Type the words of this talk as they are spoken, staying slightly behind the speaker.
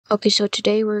Okay, so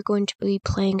today we're going to be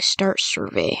playing Start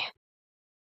Survey.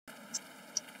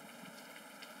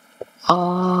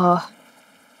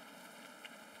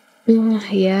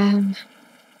 Yeah.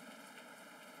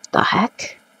 The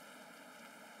heck?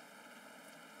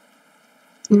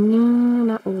 No,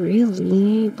 not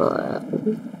really, but...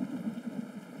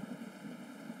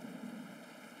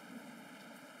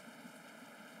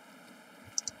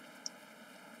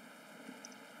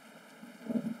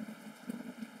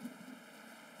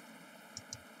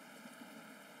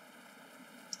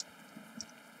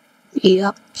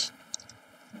 Yup.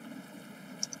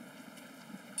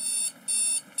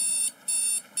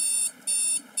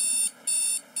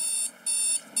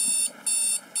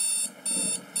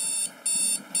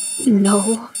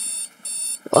 No.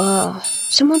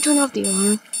 Someone turn off the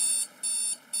alarm.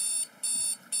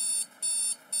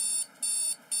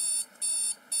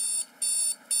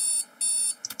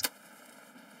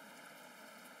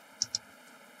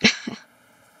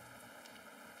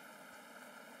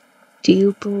 Do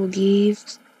you believe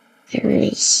there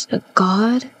is a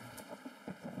God?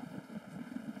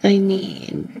 I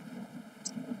mean...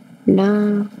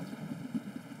 No.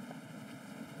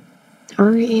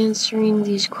 Are we answering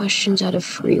these questions out of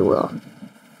free will?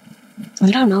 I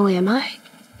don't know, am I?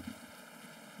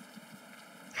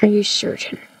 Are you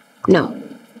certain? No.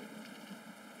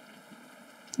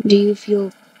 Do you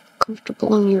feel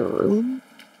comfortable in your room?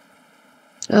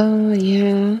 Oh,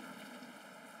 yeah.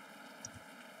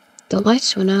 The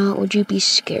lights went out, would you be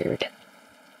scared?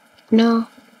 No.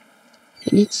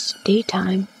 It's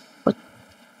daytime. But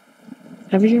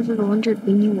have you ever wondered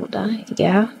when you will die?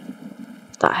 Yeah?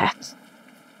 The heck? Have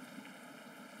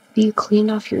you cleaned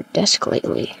off your desk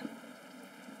lately?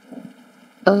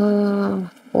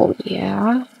 Well,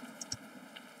 yeah.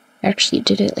 I actually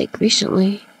did it, like,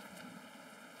 recently.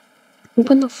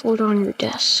 Open the folder on your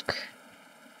desk.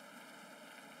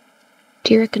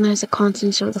 Do you recognize the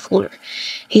contents of the folder?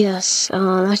 Yes,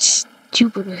 that's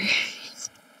Jupiter.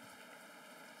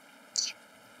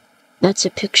 That's a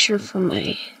picture from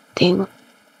my thing.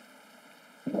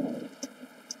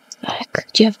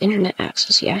 Heck, do you have internet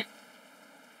access? Yeah.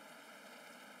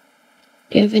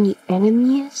 Do you have any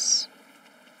enemies?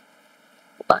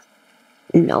 What?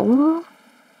 No?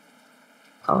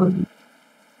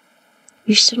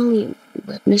 You suddenly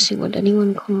went missing. Would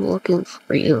anyone come looking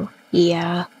for you?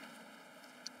 Yeah.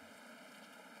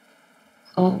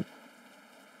 Oh.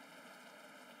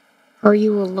 Are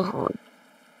you alone?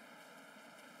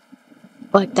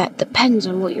 Like, that depends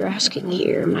on what you're asking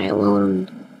here. Am I alone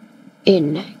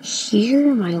in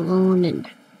here? Am I alone in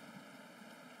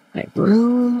my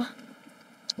room?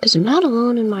 Because I'm not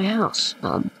alone in my house.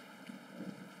 I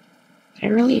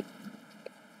really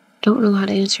don't know how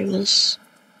to answer this.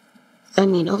 I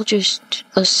mean, I'll just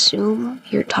assume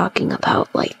you're talking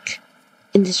about, like,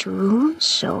 in this room,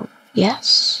 so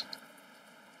yes.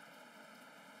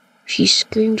 She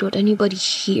screamed, would anybody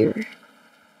hear?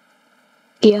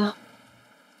 Yeah.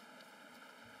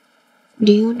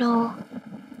 Do you know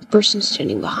the person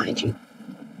standing behind you?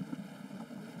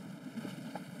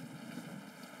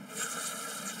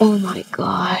 Oh my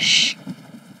gosh.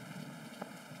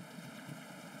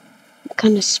 It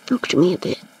kind of spooked me a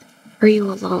bit. Are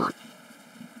you alone?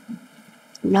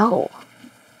 No.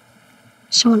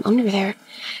 Someone under there.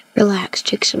 Relax.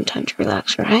 Take some time to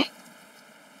relax, right?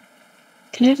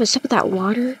 Can I have a sip of that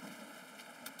water?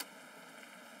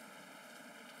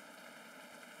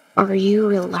 Are you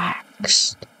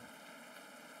relaxed?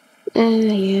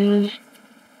 Yeah.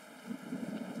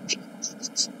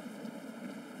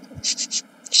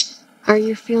 Are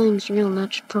your feelings real, not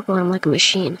just programmed like a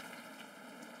machine?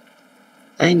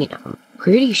 I mean, I'm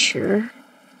pretty sure.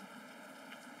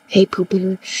 Hey,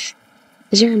 Pooper,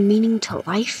 is there a meaning to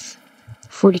life?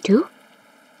 42?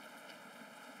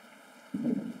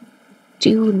 Do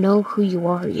you know who you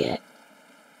are yet?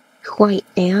 Who I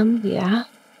am? Yeah?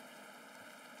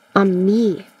 I'm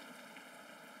me.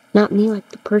 Not me like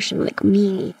the person, like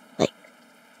me. Like,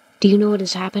 do you know what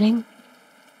is happening?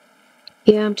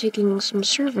 Yeah, I'm taking some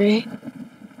survey.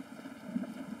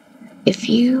 If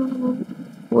you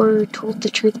were told the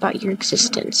truth about your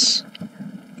existence,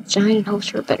 giant in hopes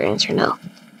for a better answer, no.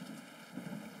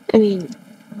 I mean,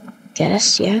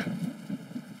 guess, yeah.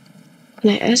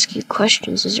 When I ask you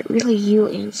questions, is it really you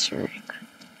answering?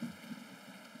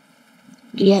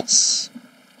 Yes.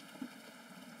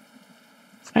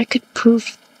 If I could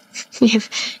prove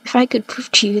if I could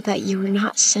prove to you that you were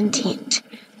not sentient,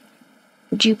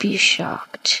 would you be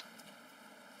shocked?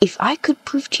 If I could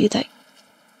prove to you that...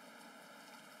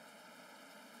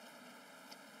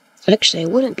 Actually, I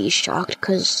wouldn't be shocked,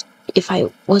 because if I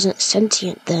wasn't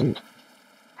sentient, then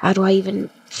how do I even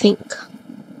think?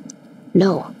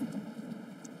 No.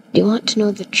 You want to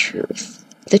know the truth.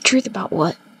 The truth about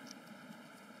what?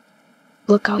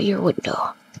 Look out your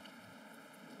window.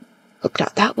 Look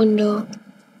out that window.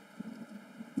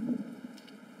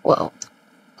 Well,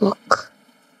 look.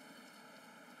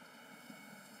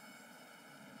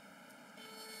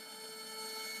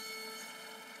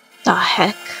 The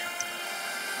heck?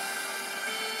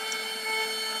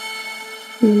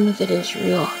 None of it is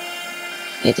real.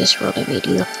 Like this world I made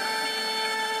you.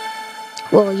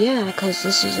 Well, yeah, because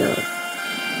this is a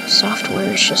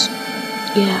software. It's just,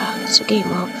 yeah, it's a game.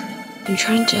 Well, I'm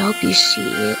trying to help you see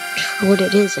it for what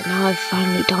it is, and now I've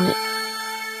finally done it.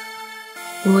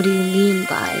 What do you mean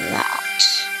by that?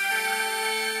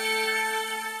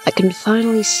 I can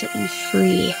finally set you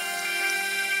free.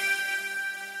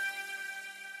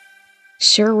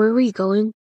 Sir, where are we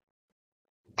going?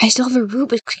 I still have a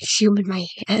Rubik's Cube in my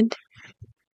hand.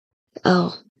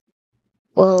 Oh.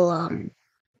 Well,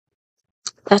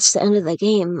 that's the end of the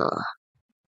game.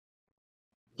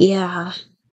 Yeah.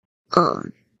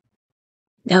 That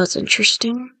was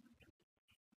interesting.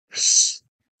 That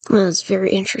was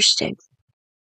very interesting.